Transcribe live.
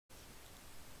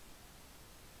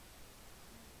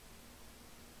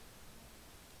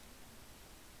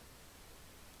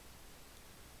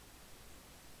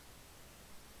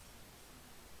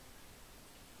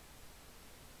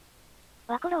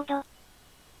ワコロード。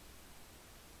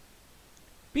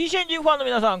PC エンジンファンの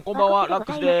皆さん、こんばんは、ラッ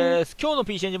クスです。今日の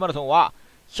PC エンジンマラソンは、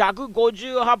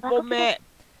158本目、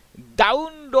ダ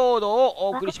ウンロードを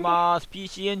お送りします。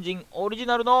PC エンジンオリジ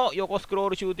ナルの横スクロー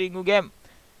ルシューティングゲーム。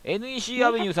NEC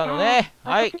アベニューさんのね、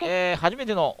はい、初め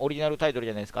てのオリジナルタイトル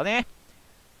じゃないですかね。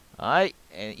はい、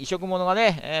移植物が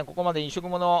ね、ここまで移植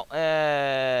物、オ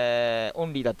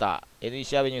ンリーだった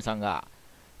NEC アベニューさんが、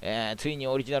ついに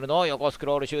オリジナルの横スク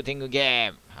ロールシューティング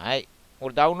ゲーム。はい、こ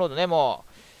れダウンロードね、も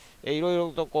う、いろい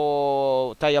ろと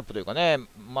こう、タイアップというかね、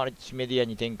マルチメディア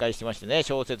に展開してましてね、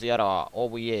小説やら、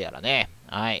OVA やらね、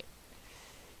はい。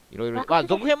いろいろ、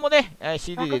続編もね、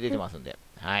CD で出てますんで、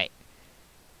はい。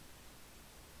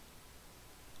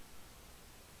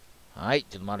はい、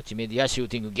ちょっとマルチメディアシュー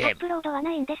ティングゲーム。アップロードは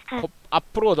ないんですか？アッ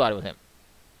プロードはありません。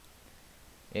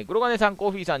黒金さん、コ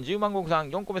ーヒーさん、10万石さん、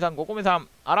4個目さん、5個目さん、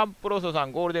アランプロストさ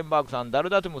ん、ゴールデンバーグさん、ダル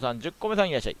ダトゥムさん、10個目さん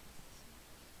いらっしゃい。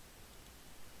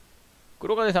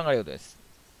黒金さんがありがとうです。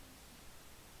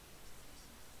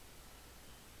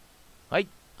はい、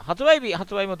発売日、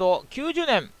発売元、90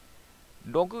年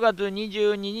6月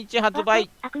22日発売。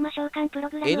悪魔召喚プロ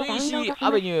グラムをダウンロードします。 NEC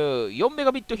アベニュー4メ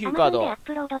ガビットヒューカード。アッ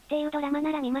プロードっていうドラマ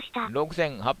なら見ました。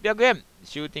6800円。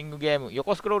シューティングゲーム、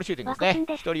横スクロールシューティングですね。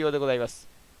一人用でございます。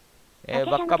バ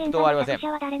ックアップ等はありません。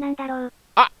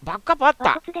あ、バックアップあっ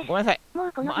た。ごめんなさい。も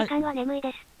うこの時間は眠い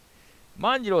です。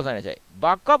万次郎さんいらっしゃい。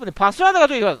バックアップでパスワードが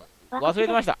ついてます。忘れ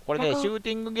てました。これね、シュー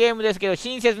ティングゲームですけど、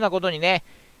親切なことにね、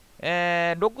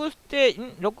6ステ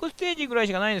ージぐらい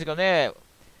しかないんですけどね、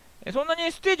そんな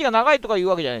にステージが長いとかいう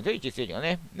わけじゃないんですよ、1ステージが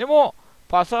ね。でも、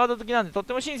パスワード付きなんで、とっ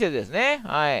ても親切ですね。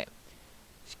はい。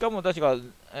しかも確か、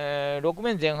6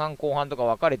面前半後半とか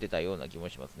分かれてたような気も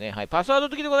しますね。はい。パスワード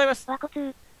付きでございます。は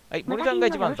い。森さんが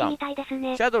1番さん、シ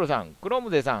ャドルさん、クロム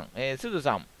デさん、すず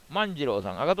さん、万次郎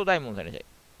さん、アガトダイモンさんいらっしゃい。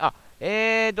あ、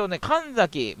神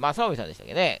崎正臣さんでしたっ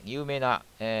けね。有名な、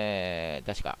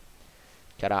確か、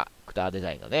キャラクターデ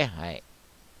ザインのね。はい。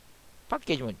パッ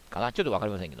ケージもかなちょっとわか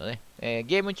りませんけどね。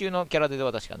ゲーム中のキャラデザ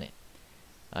は確かね。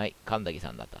はい。神崎さ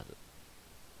んだったは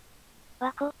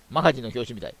ず。マガジンの表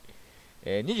紙みたい。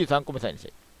23個目さんにし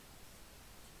て。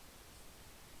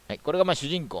はい。これがまあ主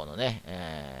人公のね、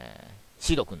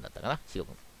シド君だったかなシド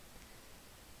君。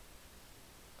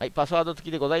はい。パスワード付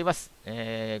きでございます。コンテ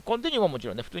ィニューももち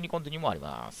ろんね、普通にコンティニューもあり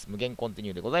ます。無限コンティニ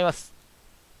ューでございます。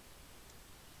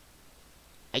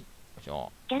はい。キ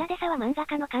ャラデザは漫画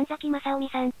家の神崎正臣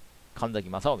さん。神崎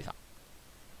正臣さん。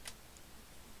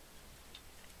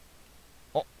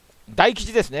お、大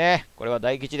吉ですね。これは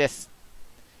大吉です。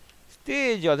ス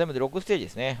テージは全部で6ステージで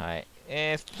すね。はい。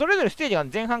それぞれステージが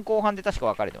前半後半で確か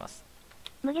分かれてます。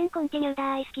無限コンティニュー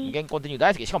大好き。無限コンティニュー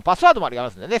大好き。しかもパスワードもあり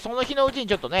ますんでね、その日のうちに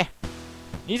ちょっとね、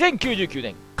2099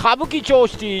年、歌舞伎町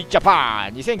シティジャパ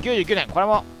ン。2099年、これ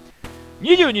も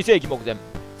22世紀目前。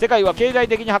世界は経済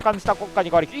的に破綻した国家に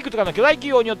代わり、いくつかの巨大企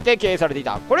業によって経営されてい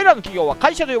た。これらの企業は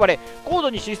会社と呼ばれ、高度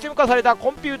にシステム化された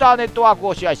コンピューターネットワーク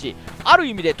を支配し、ある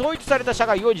意味で統一された社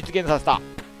会を実現させた。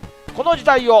この時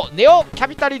代をネオキャ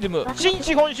ピタリズム、新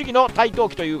資本主義の台頭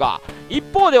期というが、一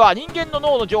方では人間の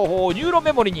脳の情報をニューロ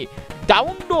メモリにダ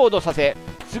ウンロードさせ、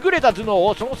優れた頭脳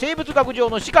をその生物学上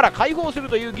の死から解放する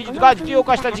という技術が実用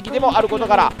化した時期でもあること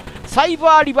から、サイ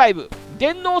バーリバイブ、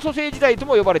電脳蘇生時代と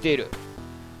も呼ばれている。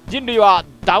人類は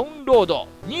ダウンロード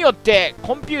によって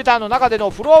コンピューターの中での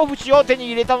不老不死を手に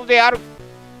入れたのである。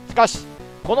しかし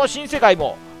この新世界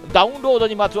もダウンロード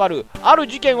にまつわるある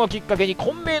事件をきっかけに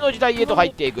混迷の時代へと入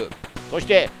っていく。そし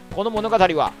てこの物語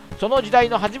はその時代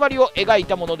の始まりを描い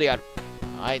たものである。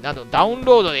はい、なんとダウン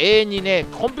ロードで永遠にね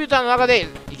コンピューターの中で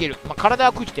生きる、体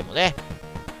は朽ちてもね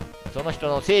その人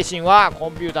の精神はコ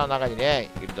ンピューターの中に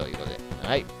ねいるということで、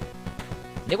はい、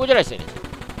猫じゃらししてね。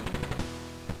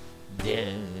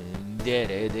でんで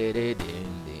れでれでんでんでん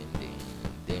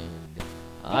でんで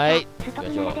ん。はい。ストー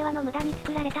ブならではの無駄に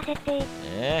作られた設定。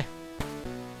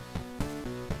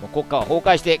もう国家は崩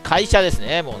壊して会社です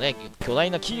ね。もうね、巨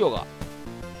大な企業が。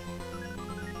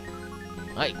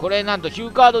はい、これなんとヒュ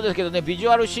ーカードですけどね、ビジ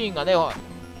ュアルシーンがね、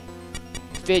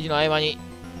ステージの合間に、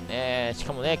し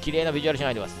かもね、綺麗なビジュアルシーン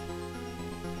入ってます。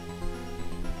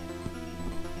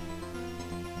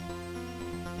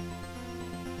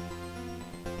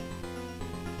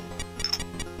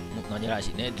何ら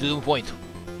しいね、ズームポイント。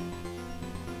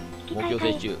目標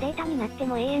設中。データになって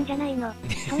も永遠じゃないの。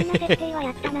そんな設定は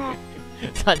やったな。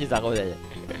33、ごめんなさい。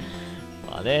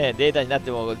まあね、データになっ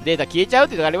てもデータ消えちゃうっ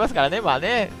ていうのがありますからね、まあ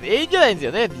ね、永遠じゃないんです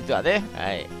よね、実はね。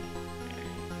はい。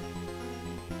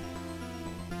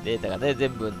データがね、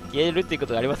全部消えるっていうこ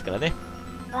とがありますからね。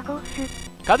和光ス。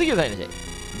和樹さんいらっしゃい。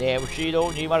ネームシード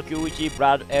2091、ブ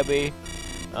ラッドエビ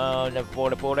ー、ポ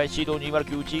レポレシード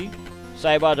2091。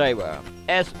サイバーダイバ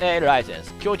ー SA ライセン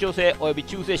ス、協調性および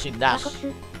忠誠心なし。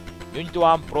ユニット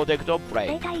1プロテクトプレイ。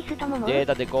デー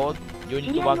タデコユ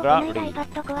ニット1からリリース。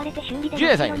10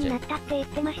年歳にして、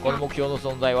この目標の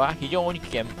存在は非常に危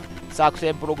険。作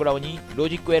戦プログラムにロ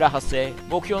ジックエラー発生。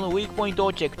目標のウィークポイント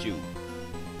をチェック中。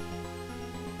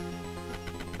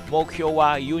目標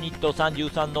はユニット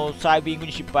33のサイビング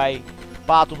に失敗。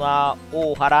パートナー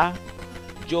大原。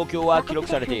状況は記録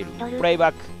されている。プレイ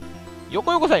バック。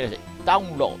横横さんいらっしゃい。ダウ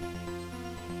ンロード。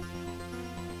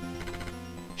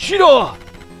シロ、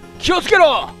気をつけ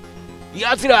ろ。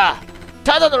奴ら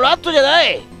ただのラットじゃな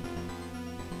い。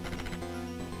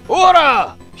大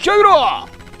原、引き上げろ。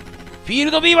フィー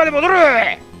ルド B まで戻る。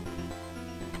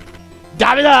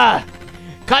ダメだ、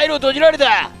回路閉じられ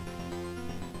た。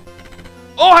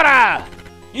大原、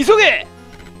急げ。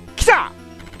来た。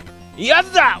や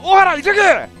つだ。大原、急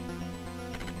げ。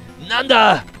なん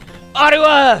だあれ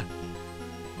は。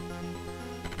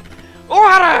大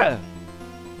原、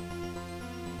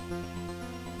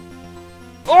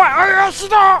おいおい、よし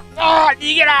だ。ああ、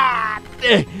逃げら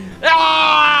ー。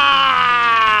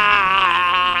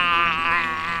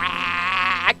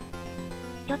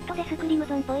ちょっとデスクリム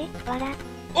ゾンっぽい。わら。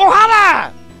お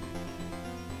原。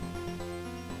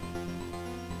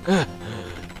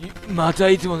また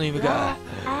いつもの夢か。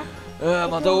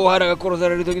また大原が殺さ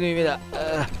れる時の夢だ。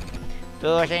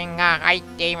通信が入っ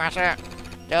ています。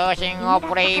通信を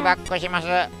プレイバックします。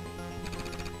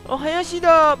おはよし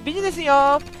ど、ビジネス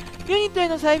よ。ユニットへ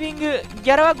のサイビング、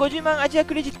ギャラは50万アジア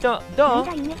クレジット。どう？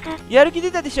やる気出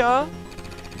たでしょ。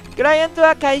クライアント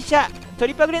は会社、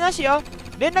取りパグレなしよ。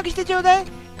連絡してちょうだい。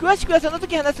詳しくはその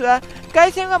時話すわ。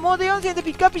回線はモード4線で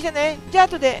ピックアップしてね。じゃあ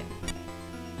後で。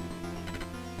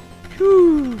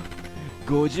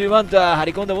50万とは張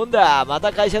り込んだもんだ。ま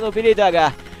た会社のオペレーター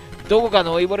がどこか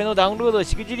の老いぼれのダウンロードを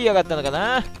しくじりやがったのか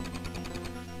な。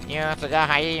ニュースが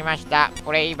入りました。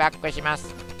プレイバックしま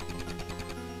す。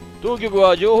当局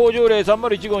は情報条例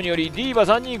301号によりディーバ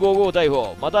3255を逮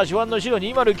捕。また主犯の白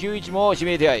2091も指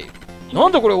名手配。な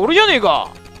んだこれ、俺じゃねえか。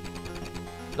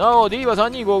なおディーバ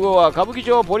3255は歌舞伎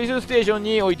町ポリスステーション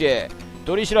において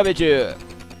取り調べ中。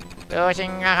通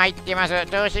信が入ってます。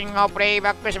通信をプレイ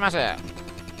バックします。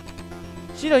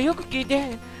白、よく聞い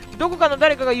て。どこかの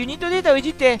誰かがユニットデータをいじ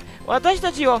って私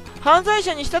たちを犯罪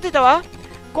者に仕立てたわ。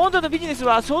今度のビジネス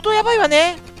は相当やばいわ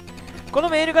ね。この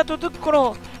メールが届く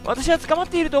頃、私は捕まっ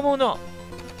ていると思うの。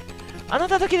あな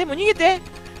ただけでも逃げて。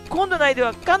今度内で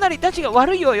はかなりたちが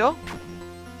悪いようよ。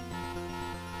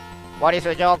ポリ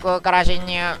ス上空から侵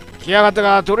入。来やがった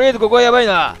が、とりあえずここはやばい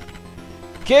な。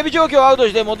警備状況をアウト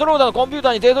して元ローダーのコンピュータ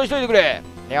ーに転送しといてくれ。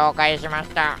了解しまし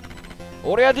た。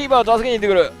俺はディーバーを助けに行って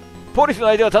くる。ポリスの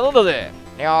相手は頼んだぜ。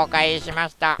了解しま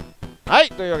した。はい、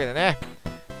というわけでね、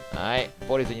はい、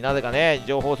ポリスになぜかね、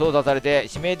情報操作されて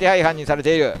指名手配犯にされ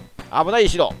ている。危ない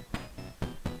石戸。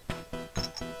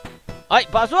はい、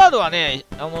パスワードはね、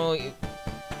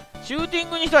シューティン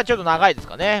グにしてはちょっと長いです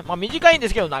かね。まあ短いんで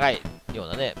すけど長いよう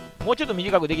なね。もうちょっと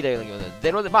短くできたような気がする。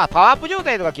0で、まあパワーアップ状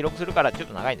態とか記録するからちょっ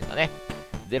と長いんですかね。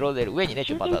0で上にね、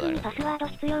ちょっとパターンある。パスワード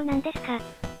必要なんですか。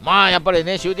まあやっぱり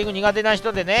ね、シューティング苦手な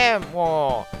人でね、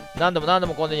もう何度も何度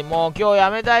もこんなにもう今日や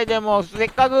めたいでもせっ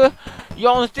かく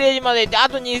4ステージまで行ってあ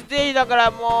と2ステージだか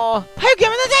らもう早くや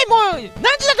めなさい。もう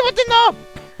何時だと思ってんの。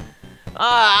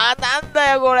ああ、なん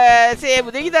だよこれ、セー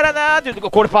ブできたらなーって言う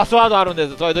と、これパスワードあるんで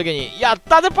す。そういう時にやっ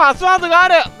たでパスワードがあ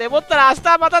るでもったら明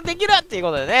日またできるっていう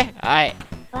ことでね。はい、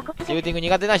シューティング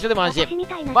苦手な人でも安心。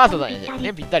まあそうだ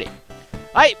ね、ぴったり。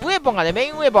はい、ウェポンがね、メイ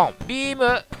ンウェポン、ビー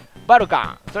ム、バル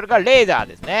カン、それからレーザー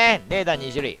ですね。レーザー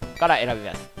2種類から選び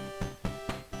ます。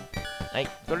はい、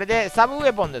それでサブウ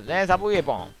ェポンですね。サブウェ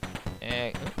ポン。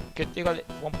決定が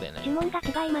ポンプだよね。呪文が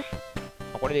違います。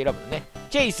これで選ぶのね。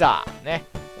チェイサー、ね。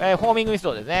ホーミングミス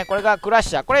トですね。これがクラッ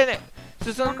シャー。これね、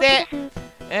進んで、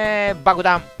爆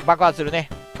弾、爆発するね。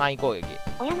範囲攻撃。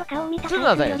親の顔を見た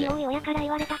なさいよね。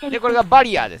で、これがバ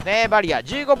リアーですね。バリアー。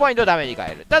15ポイントダメージ変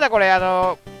える。ただこれ、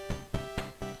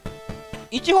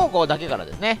一方向だけから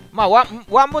ですね。まあワン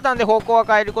ボタンで方向は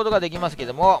変えることができますけ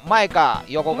ども、前か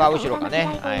横か後ろか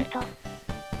ね。はい。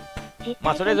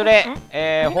まあそれぞれ、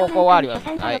方向はあります。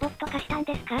はい。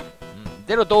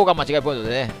0と O が間違いポイント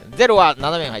でね。0は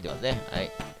斜めに入ってますね。はい。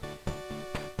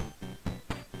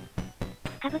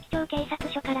歌舞伎町警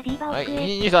察署からディーバーをはい、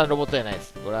兄さんロボットじゃないで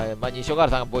す。これは、まあ、西岡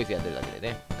原さんがボイスやってるだけで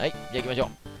ね。はい、じゃあ行きましょう。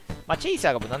まあ、チェイサ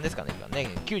ーが無難ですかね。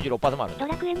96発もあるんで。ド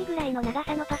ラクエ2ぐらいの長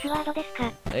さのパスワードですか。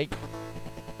はい。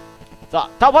さあ、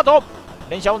タオパート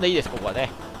連射オンでいいです、ここはね。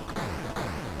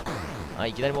はい、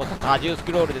いきなりもう多重ス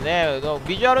クロールでね、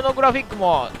ビジュアルのグラフィック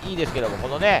もいいですけども、こ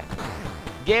のね、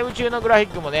ゲーム中のグラフィ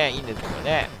ックもね、いいんですけど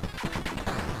ね。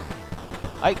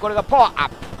はい、これがパワーアッ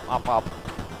プ。パワーアップ。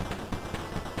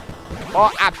パ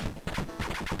ワーアップ。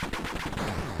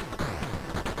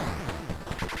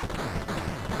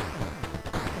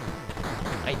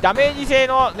はい、ダメージ性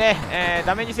のね、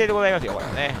ダメージ性でございますよ、これ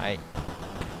はね。はい。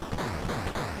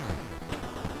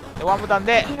でワンボタン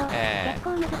で、結構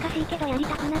難しいけどやり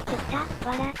たくなってきた。わ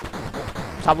ら。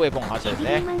サブウェポン発射です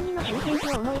ね。のシューティング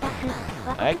を思い出す。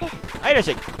はい、はい、いらっし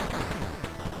ゃい。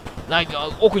なんか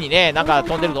奥にね、なんか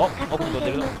飛んでるぞ。奥に飛ん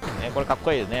でるぞ。これかっ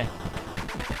こいいですね。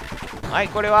はい、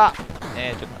これは、ちょっ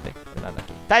と待って、なんだっ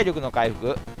け、体力の回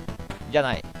復じゃ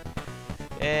ない。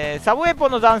サブウェポ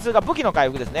ンの残数が武器の回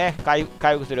復ですね。回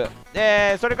復する。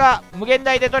で、それが無限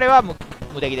大で取れば無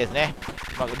敵ですね。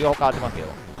まあ、両方変わってますけど。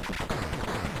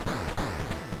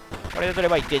これで取れ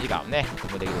ば一定時間ね、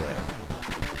無敵でございま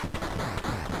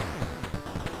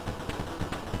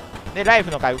す。で、ライ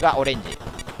フの回復がオレンジ。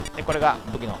で、これが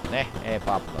武器のね、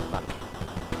パワーアップとなる。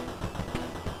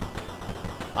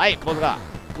はい、ボスが、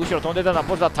後ろ飛んでたのは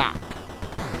ボスだった。は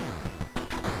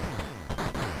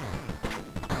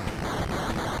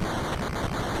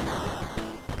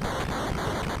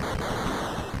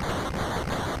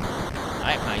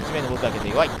い、まあ1名のボスだけで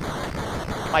弱い。ま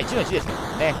あ1の1ですけど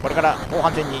ね、これから後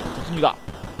半戦に突入が。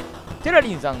テラ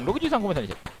リンさん、63コメントに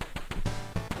して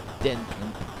る。でん、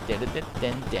てるてっ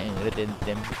てんてん、るてん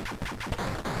てん。は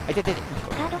い、ててて。カ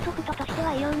ードソフトとして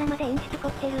は異様なまで演出凝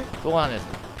ってる。そうなんです。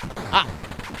あ、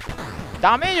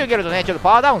ダメージ受けるとね、ちょっと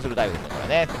パワーダウンするタイプですね、これ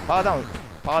ね。パワーダ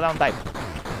ウンタイプ。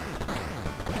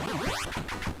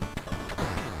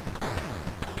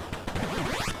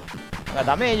だから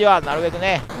ダメージはなるべく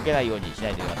ね、受けないようにしな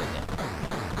いといけませんね。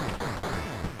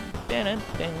てんてん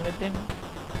てん。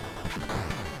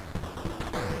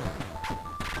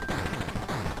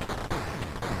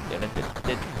てんてんてんてん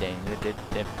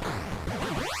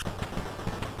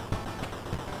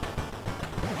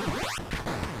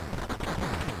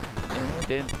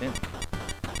てんてん。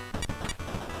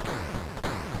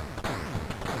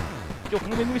今日こ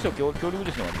のめぐみ賞協力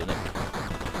ですね、割とね。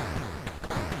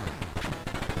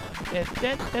ちょっと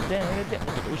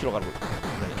後ろから来る。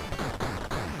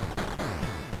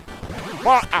パ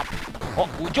ワーアッ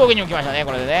プ。お、上下にも来ましたね、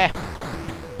これでね。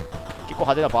結構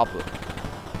派手なパワーアップ。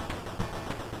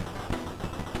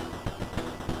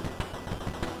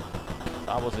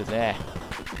さあ、ボスですね。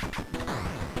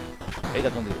レーダ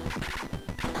ー飛んでる。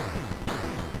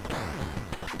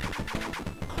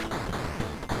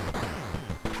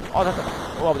あ、だった。う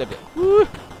わ、危ない危ない。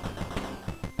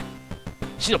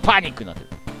白パニックになってる。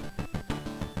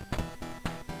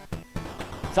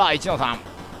さあ、1の3。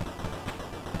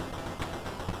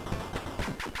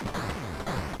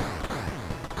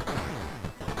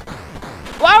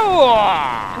わお、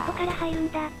そこから入る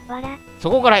んだ。わら。そ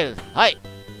こから入るんです。はい。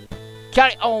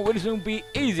Carry on will soon be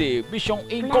easy. Mission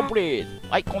incomplete.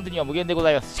 はい、コンティニューは無限でご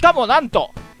ざいます。しかもなん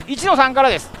と、1の3から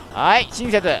です。はい、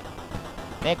親切。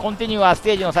ね、コンティニューはス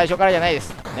テージの最初からじゃないで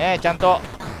す。ね、ちゃんと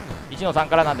1の3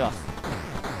からなってます。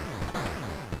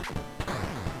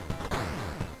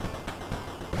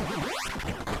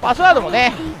パスワードも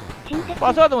ね、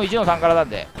パスワードも1の3からなん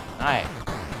で、はい、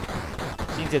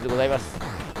親切でございます。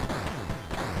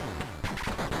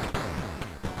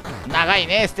長い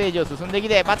ね、ステージを進んでき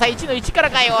て、また1の1か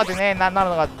らかよってね、なる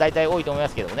のが大体多いと思いま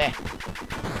すけどね。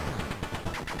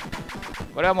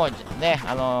これはもうね、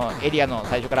エリアの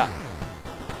最初から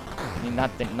に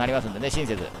なりますんでね、親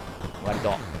切、割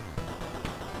と。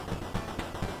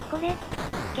これ、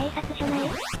警察署内。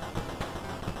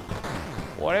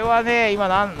これはね、今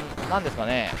なんですか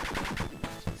ね、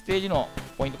ステージの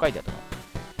ポイント書いてあったの。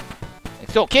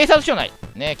そう、警察署内。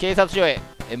ね、警察署へ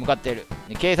向かっている。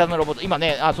警察のロボット、今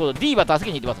ね、あ、そうだ、D は助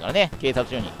けに行ってますからね、警察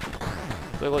署に。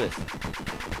そういうことです。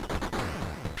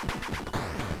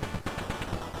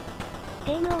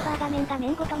ゲームオーバー画面が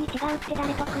面ごとに違うって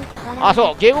誰得。あ、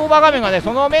そう、ゲームオーバー画面がね、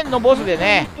その面のボスで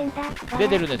ね、出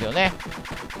てるんですよね。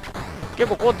結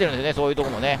構凝ってるんですよね、そういうとこ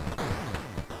もね。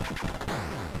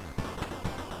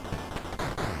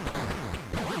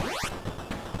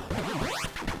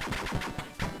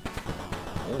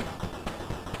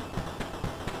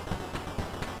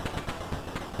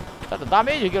ただダ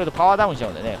メージ受けるとパワーダウンしちゃ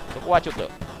うんでね、そこはちょっと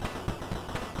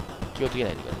気をつけな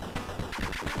いといけない。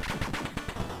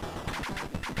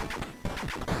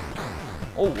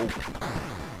おうおう。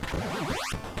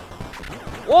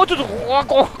お、ちょっとここは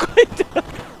こう書いてある。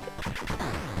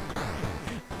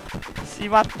し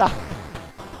まった。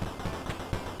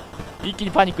一気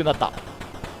にパニックになった。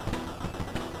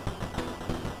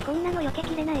こんなの避け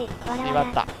きれない。しま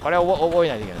った。これは覚え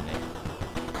ないといけないね。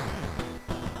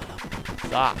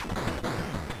さあ。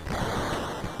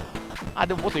あ、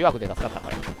でもボス弱くで助かった。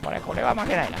これは負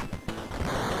けないな。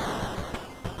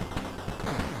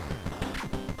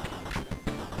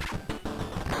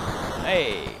はい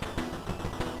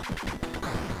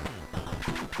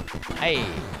はい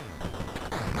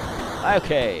はい、オッ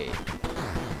ケー。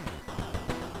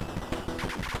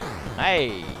は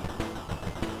い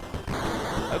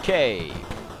オッケー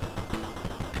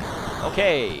オッケ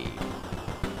ー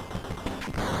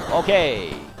オッ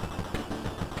ケ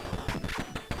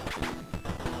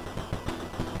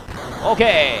ーオッケー。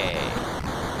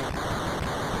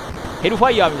ヘルフ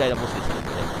ァイヤーみたいなボスですけどね。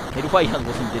ヘルファイヤーの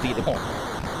ボスに出てきても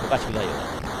おかしくないよね。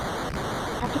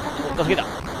助けた。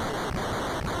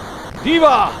ディー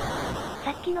バー。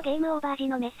さっきのゲームオーバー時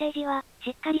のメッセージは、し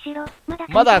っかりしろ、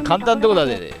まだ簡単ってことだ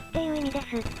ね。っていう意味です。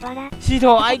わら。シー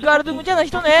ド、相変わらず無茶な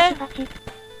人ね。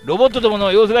ロボットども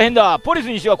の様子が変だ。ポリス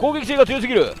にしては攻撃性が強す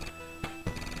ぎる。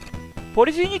ポ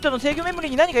リスユニットの制御メモリ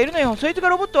に何かいるのよ。そいつが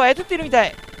ロボットを操っているみた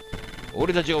い。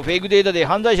俺たちをフェイクデータで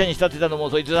犯罪者に仕立てたのも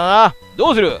そいつだな。ど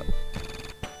うする？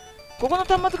ここの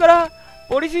端末から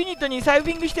ポリスユニットにサイフ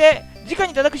ィングして直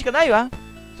に叩くしかないわ。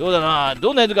そうだな。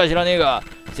どんなやつか知らねえが、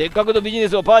せっかくのビジネ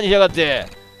スをパーにしやがって。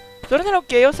それなら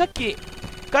OK よ。さっき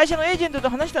会社のエージェントと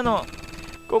話したの。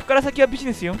こっから先はビジ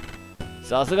ネスよ。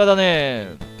さすがだね。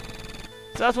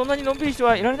さあ、そんなにのんびりして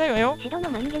はいられないわよ。分か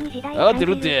って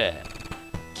るって。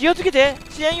気をつけて。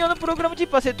支援用のプログラムチッ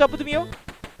プはセットアップ済みよ。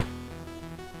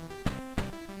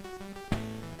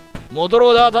モト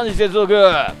ローダー端子接続。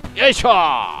よいしょ。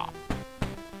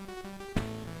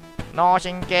脳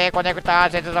神経コネクタ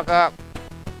接続。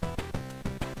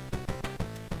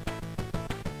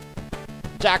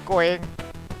ジャックイン。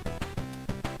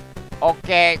オッ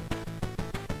ケー。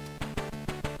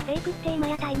フェイクって今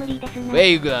やタイムリーですね。フ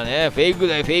ェイクだね。フェイク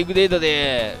だよ。フェイクデータ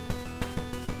で。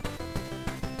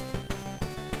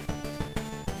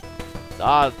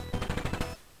さあ、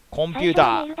コンピュー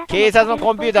ター、警察の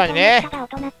コンピューターにね、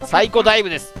サイコダイブ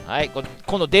です。はい、こ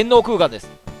の電脳空間です。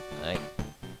はい。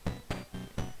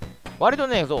割と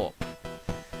ね、そ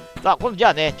う。さあ、じゃ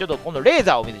あね、ちょっとこのレー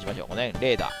ザーを見てしましょう。このね、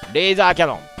レーザーキャ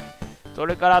ノン。そ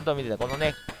れからあと見てたこの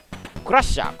ね、クラッ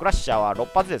シャーは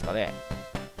6発ですかね。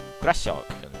クラッシャーを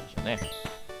読んでるんでしょうね。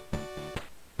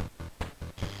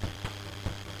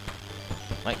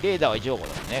はい、レーダーは一応こ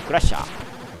れね、クラッシャー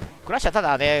た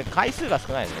だね、回数が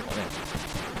少ないですね、これね。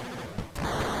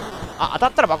あ、当た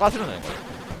ったら爆発するんだね、これ。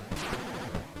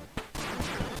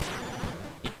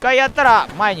一回やったら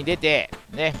前に出て、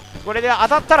ね、これで当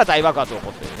たったら大爆発を起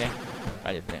こすというね、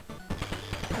感じですね。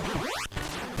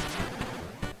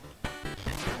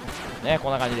ね、こ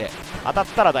んな感じで当たっ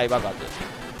たら大爆発。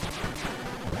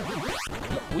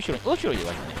後ろに出ましたね。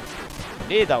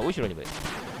レーダーを後ろに出ます。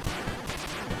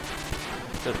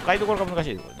ちょっと使いどころが難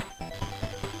しいです、これね。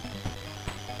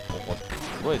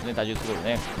すごいですね、多重スクロール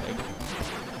ね。はい、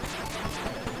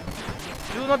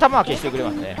普通の弾は消してくれ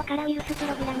ますね。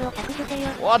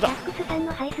おわった。ジャックスさん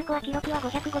のハイスコア記録は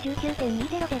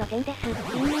 559.200 点です。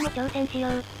みんなも挑戦しよ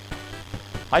う。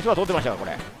ハイスコア通ってましたか、こ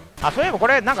れ。あ、そういえばこ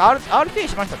れ、なんか RT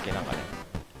しましたっけ、なんかね。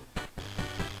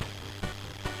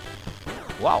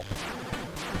わお。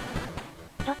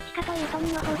どっちかというと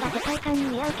2の方が世界観に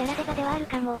似合うキャラデザではある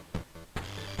かも。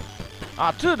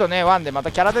あ、2とね、1でま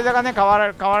たキャラデザがね、変わら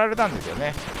れたんですよ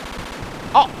ね。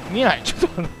あ、見えない。ちょ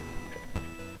っと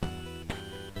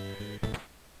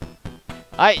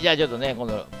はい、じゃあちょっとね、こ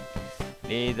の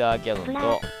レーダーキャノン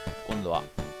と、今度は、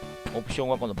オプション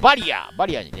はこのバリア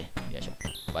にね、よいしょ。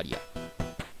バリア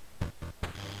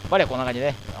こんな感じで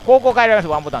ね。方向変えられます、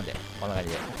ワンボタンで。こんな感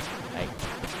じで。はい。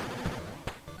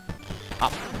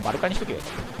あ、バルカにしとけよ。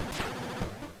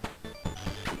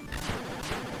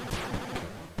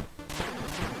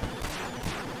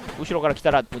後ろから来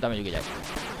たらダメージ受けちゃう。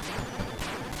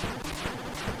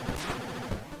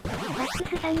マック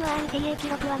スさんの RTA 記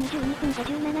録は22分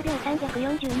57秒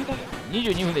342です。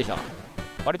22分でした。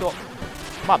割と、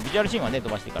まあ、ビジュアルシーンはね、飛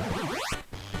ばしてからや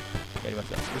りま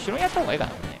すが、後ろにやった方がいいか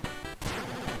な、これね。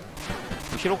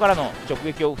後ろからの直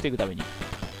撃を防ぐために、い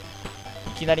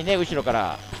きなりね、後ろか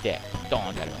ら来て、ドーン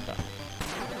ってやりますから。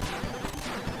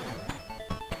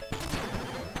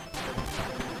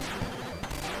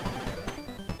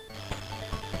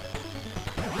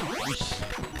よし。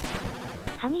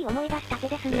ハニー思い出した手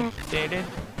ですな。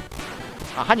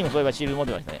あ、ハニーもそういえばシールド持っ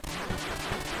てましたね。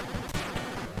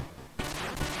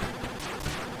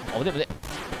あ、でもね、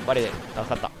バレーで助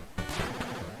かった。よ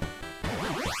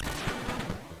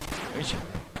いしょ。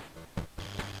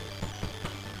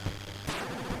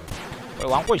これ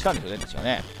ワンコインしたんですよね、確か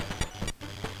ね。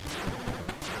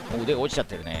腕が落ちちゃっ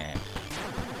てるね。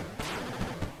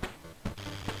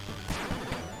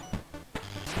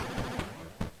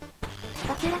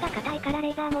どちらが硬いからレ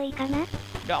ーザーもいいかな。い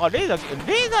や、レーザ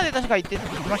ーで確か言って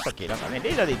ましたっけ。なんかね、レ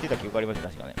ーザーで言ってた記憶ありますよ、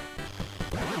確かね。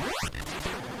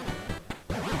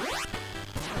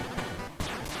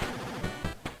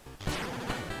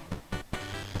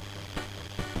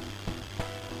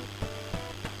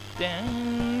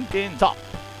てんさ。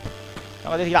な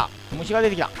んか出てきた。虫が出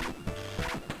てきた。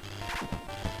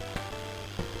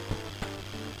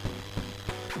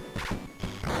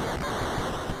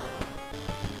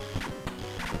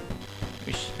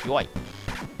よし、弱い。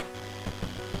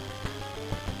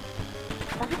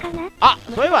あ、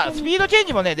そういえばスピードチェン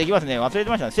ジもねできますね。忘れて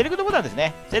ましたね。セレクトボタンです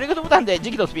ね。セレクトボタンで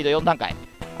時期とスピード4段階。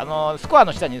スコア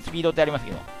の下にスピードってあります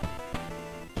けど、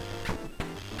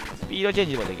スピードチェン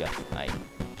ジもできます。はい。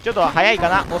ちょっと早いか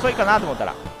な、遅いかなと思った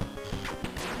ら、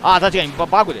ああ、確かに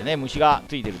バグでね、虫が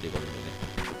ついてるということでね。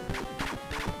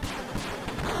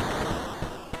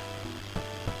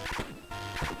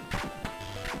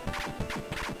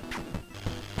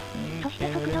そし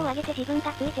て速度を上げて自分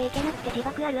がついていけなくて自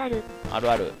爆あるある。あ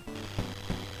るある。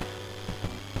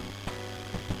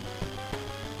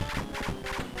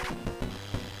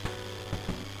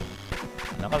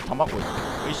中の卵よ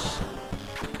し。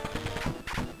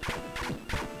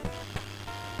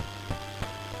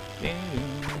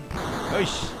よ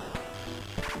し。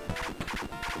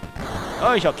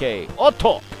よし、オッケー。おっ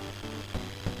と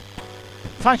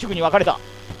3色に分かれた。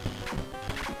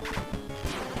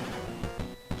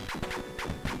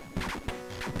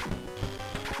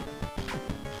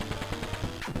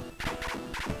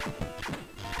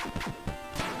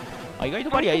あ、意外と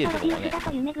バリアいいですよね。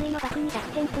夢食いの額に弱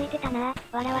点ついてたな。わ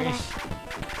らわら。よし。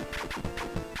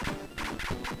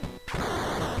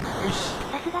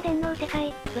さすが電脳世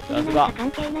界。物理なんか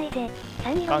関係ないぜ。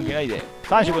関係ないぜ。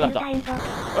3色だった。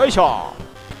よいしょ。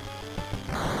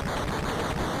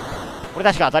これ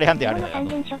確か当たり判定ある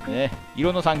ね。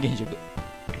色の三原色。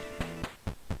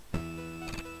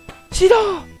シド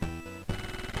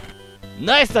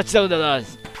ナイスタッチダウンだな、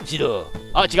シド。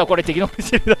あ、違う、これ敵の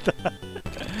シルだった。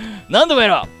何度もや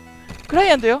ろう。クラ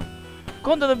イアントよ。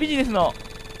今度のビジネスの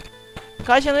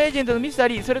会社のエージェントのミスタ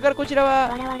リー。それからこちら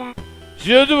は施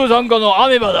設部参加のア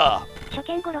メバだ。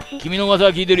君の噂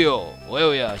は聞いてるよ。おや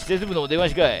おや、施設部のお電話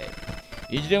しかい。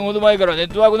1年ほど前からネッ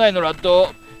トワーク内のラッ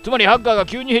ト、つまりハッカーが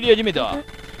急に減り始めた。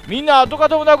みんな跡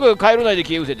形もなく回路内で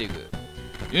消え失せていく。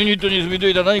ユニットに住み着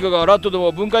いた何かがラットと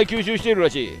も分解吸収しているら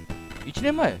しい。1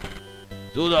年前。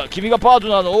そうだ、君がパート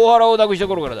ナーの大原をなくした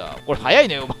頃からだ。これ早い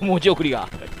ね、持ち送りが。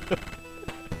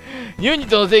ユニッ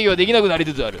トの制御はできなくなり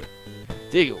つつある。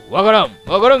制御わから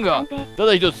んが、た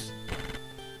だ一つ、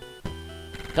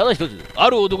あ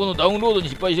る男のダウンロードに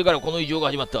失敗してからこの異常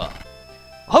が始まった。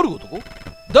ある男？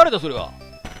誰だそれは。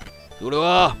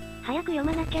早く読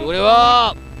まなきゃ。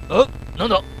なん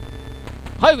だ、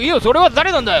早く言えよ。それは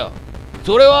誰なんだよ。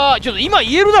それはちょっと今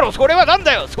言えるだろ。それはなん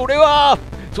だよ。それは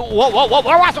それ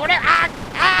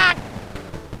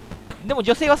でも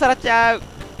女性はさらっちゃう。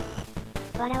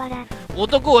わらわら。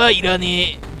男はいら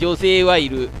ねえ、女性はい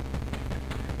る。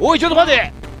おいちょっと待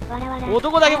て。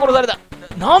男だけ殺された。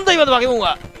なんだ今の化け物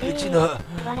は。うちの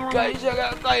会社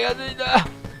が開発した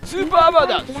スーパーアーマー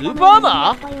だ。スーパーアー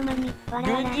マ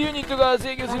ー？軍事ユニットが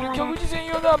制御する局地専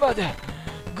用のアーマーで、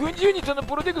軍事ユニットの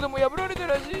プロテクトも破られた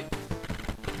らしい。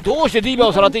どうしてディーバー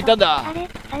をさらっていったんだ。ディ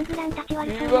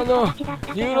ーバーの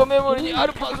ニューロメモリにあ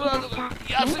るパスワードが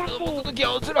安いの持つとき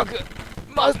はおそらく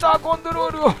マスターコントロ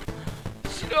ールを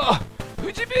しろ。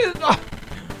富士ベースの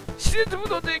施設部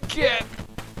のデッキへ。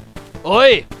お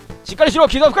いしっかりしろ。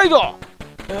傷は深いぞ。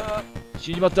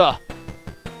死にまった。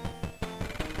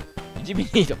1ミ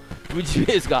ニと富士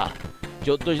ベースか。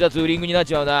ちょっとしたツーリングになっ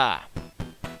ちまうな。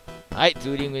はい、ツ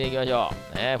ーリングに行きましょ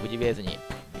う。富士ベースに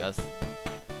行きます。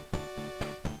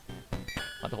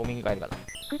またホーミング変えるかな。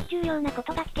重要なこ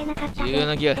とが聞けなかった。重要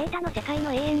な気が。データの世界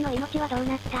の永遠の命はどう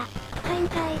なった？深いん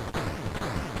かい。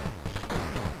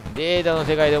データの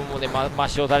世界でももうね、抹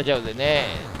消されちゃうんでね。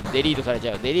デリートされち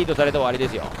ゃう。デリートされたら終わりで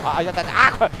すよ。あ、やった。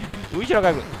これ後ろ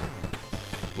が来る。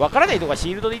わからないとこはシ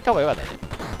ールドで行った方がよかったね。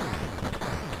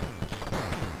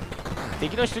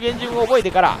敵の出現順を覚えて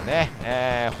からね、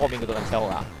ホーミングとかにした方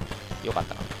がよかっ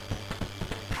たな。ちょ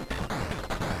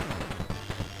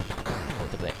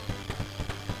っとね、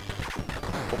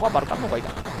ここはバルカンの方がいい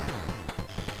かな。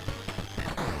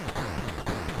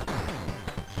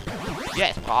イ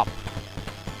エスパー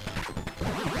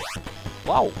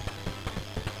ワオ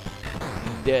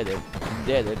でね、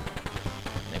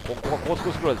ここが高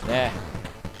速スクロールですね。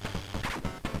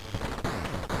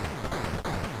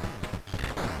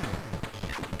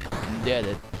で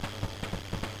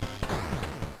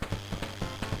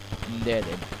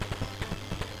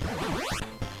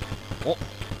お、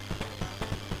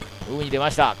海に出ま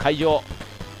した。会場。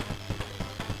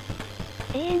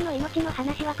永遠の命の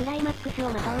話はクライマックスを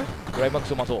待とう。クライマック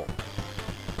スを待と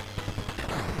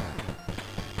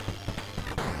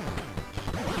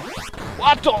う。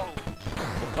わっと、ここ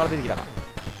から出てきたか。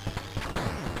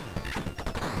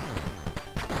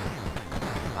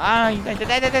あー、痛い痛い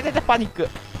痛い痛い痛い、パニック。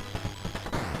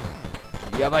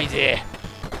やばいぜ。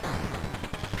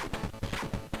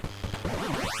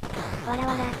わら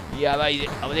わら。やばいぜ。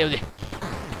危ねえ危ねえ。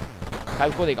回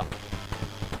復こうでいいか。も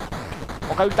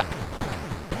う回復き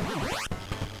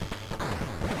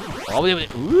た。危ねえ危ね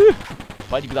え。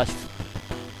パニック脱出。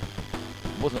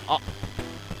ボス、あ、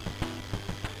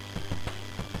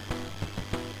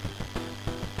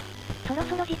そろ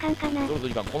そろ時間かな。そろそろ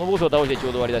時間。このボスを倒してちょ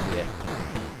うど終わりだしね。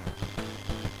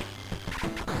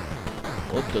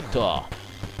おっとっと。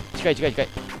近い近い近い。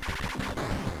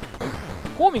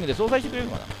ホーミングで相殺してくれる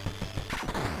のかな。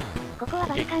ここは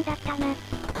バルカンだったな。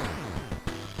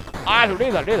あー、レ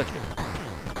ーザー来てる。レー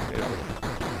ザー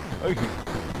はい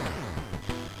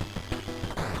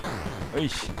はい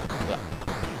し。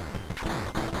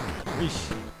よ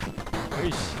し。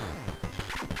よし。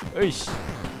よし。よし。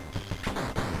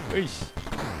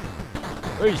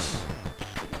よし。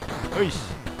よし。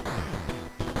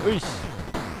よし。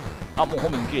あ、もうホー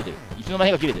ムに切れてる。いつの間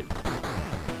にか切れてる。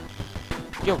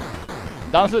今日、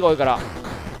段数が多いから、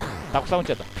たくさん打っ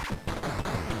ちゃった。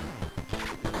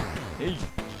えい。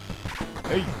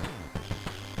えい。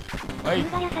はい。ユ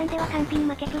ーガ屋さんでは単品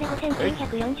負けプレ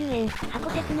5940円。箱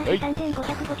鉄なし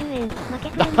3550円。負け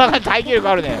プレ耐久力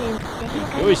あるね。ぜひお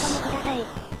買い求めください。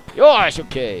よーし、オッ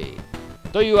ケ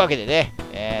ー。というわけでね、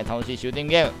楽しいシューティン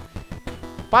グゲーム。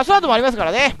パスワードもありますか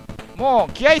らね。も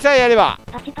う気合さえやれば、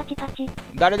パチパチパチ。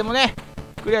誰でもね、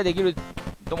クリアできる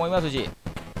と思いますし、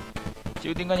シ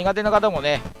ューティングが苦手な方も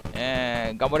ね、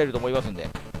頑張れると思いますんで。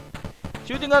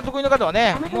シューティングが得意な方は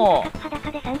ね、もう、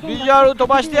ビジュアル飛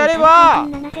ばしてやれば、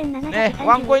ね、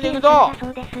ワンコインでいくと、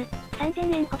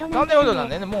3000円ほどなん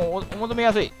でね、もうお求め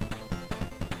やすい。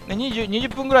ね、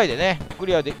20分ぐらいでね、ク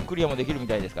リアもできるみ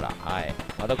たいですから、はい。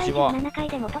私も、37回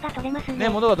で元が取れますね、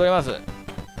元が取れます。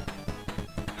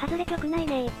外れ曲ない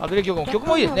ね。外れ曲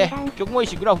もいいですね。曲もいい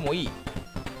し、グラフもいい。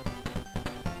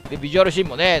で、ビジュアルシーン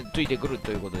もね、ついてくる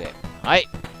ということで、はい。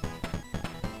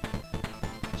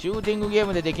シューティングゲー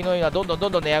ムで出来のいいのはどんどん値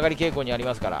上がり傾向にあり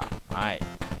ますから、はい。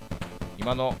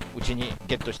今のうちに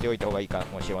ゲットしておいた方がいいか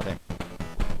もしれません。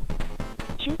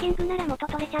シューティングなら元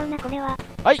取れちゃうな、これは。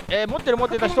はい、持っ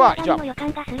てた人は1番。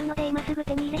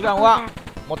2番は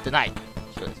持ってない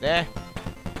人ですね。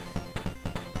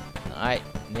はい。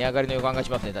値上がりの予感が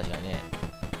しますね、確かにね。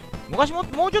昔もうち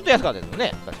ょっと安かったですよ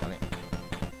ね、確かね。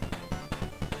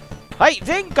はい、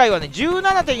前回はね、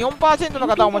17.4% の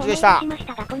方お持ちでした。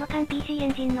この間 PC エ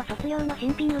ンジンの卒業の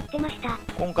新品売ってました。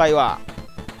今回は、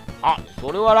あ、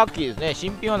それはラッキーですね。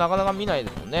新品はなかなか見ない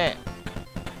ですもんね。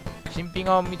新品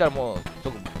が見たらもう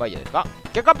即倍じゃないですか。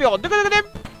結果発表、で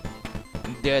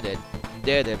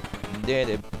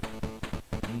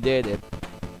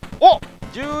お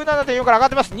 !17.4 から上がっ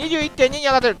てます。21.2 に上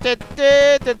がってる。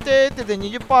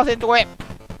20% 超え。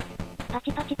パ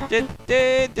チパチパチ。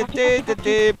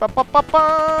パパパパ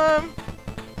ーン。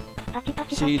パチパチパ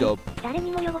チ。シード。誰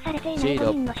にも汚されていない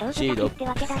5人の少女たちって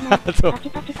わけだな。パチパチ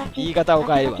パチ。言い方を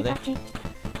変えればね。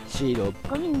シード。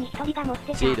5人に1人が持っ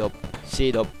てた。シー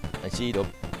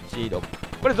ド。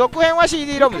これ続編は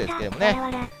CD ロムですけどもね。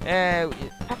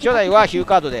初代はヒュー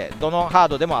カードでどのハー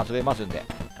ドでも遊べますんで、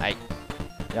はい。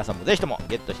皆さんもぜひとも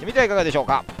ゲットしてみてはいかがでしょう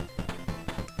か。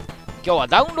今日は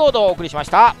ダウンロードをお送りしまし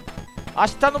た。明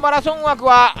日のマラソン枠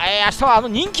は、明日はあの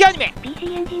人気アニメ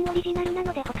PC エンジンオリジナルな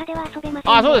ので他では遊べませ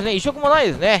ん。あ、そうですね。移植もない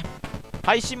ですね。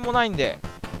配信もないんで、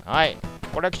はい。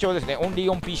これは貴重ですね。オンリ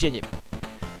ーオン PC エンジン。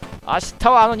明日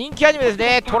はあの人気アニメです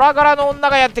ね。虎柄の女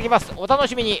がやってきます。お楽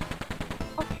しみに。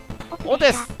お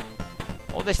です。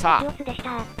おでした。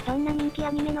どんな人気ア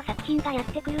ニメの作品がやっ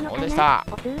てくるのかな。おでした。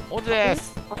おで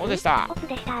す。おでした。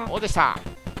おでした。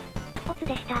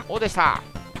おでした。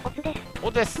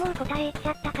おです。もう答え言っち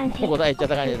ゃった感じ。もう答え言っちゃっ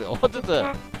た感じです。おつつ。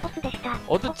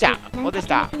おつっちゃ。おでし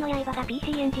た。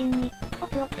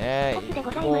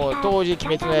もう当時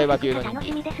鬼滅の刃級の人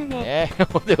気。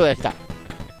おでございました。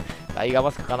タイガー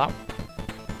マスクかな。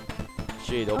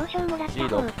シード。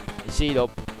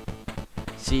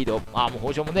あ、もう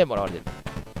報奨もね、もらわれてる。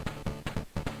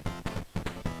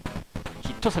ヒ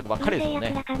ット作ばっかりですもん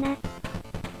ね。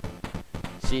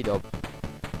シード。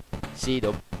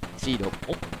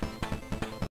お